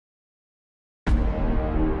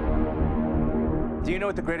Do you know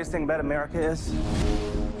what the greatest thing about America is?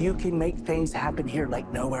 You can make things happen here like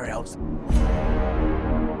nowhere else.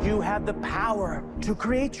 You have the power to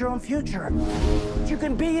create your own future. You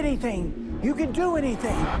can be anything. You can do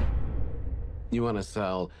anything. You want to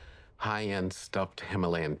sell high-end stuffed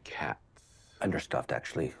Himalayan cats? Understuffed,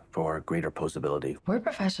 actually, for greater posability. We're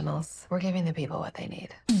professionals. We're giving the people what they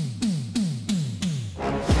need.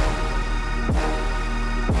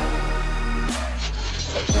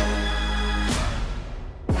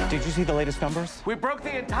 Did you see the latest numbers? We broke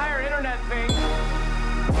the entire internet thing.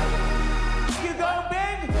 You go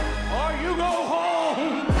big or you go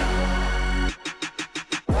home.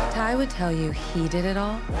 Ty would tell you he did it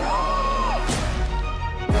all.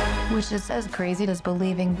 Which is as crazy as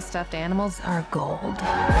believing stuffed animals are gold.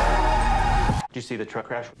 Did you see the truck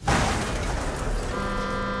crash?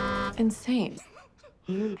 Insane.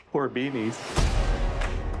 Poor Beanies.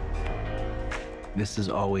 This has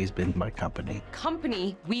always been my company.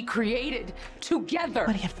 Company we created together.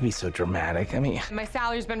 Why do you have to be so dramatic? I mean... My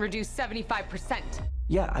salary's been reduced 75%.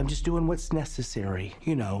 Yeah, I'm just doing what's necessary.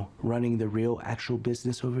 You know, running the real, actual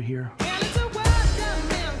business over here.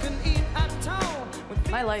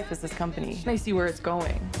 My life is this company. I see where it's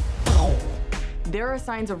going. There are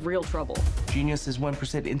signs of real trouble. Genius is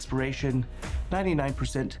 1% inspiration,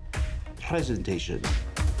 99% presentation.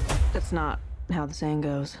 That's not how the saying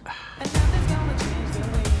goes.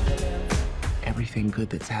 Everything good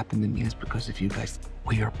that's happened to me is because of you guys.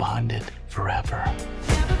 We are bonded forever.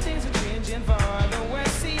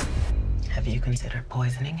 Have you considered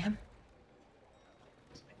poisoning him?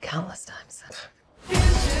 Countless times.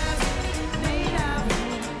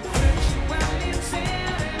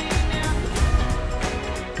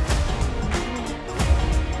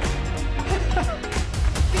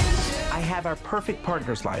 I have our perfect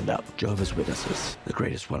partners lined up. Jehovah's Witnesses, the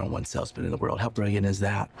greatest one-on-one salesman in the world. How brilliant is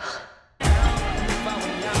that?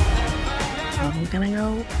 I'm gonna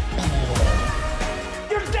go.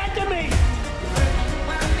 You're dead to me!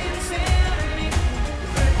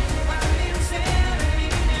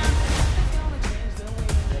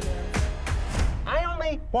 I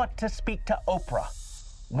only want to speak to Oprah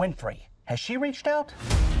Winfrey. Has she reached out?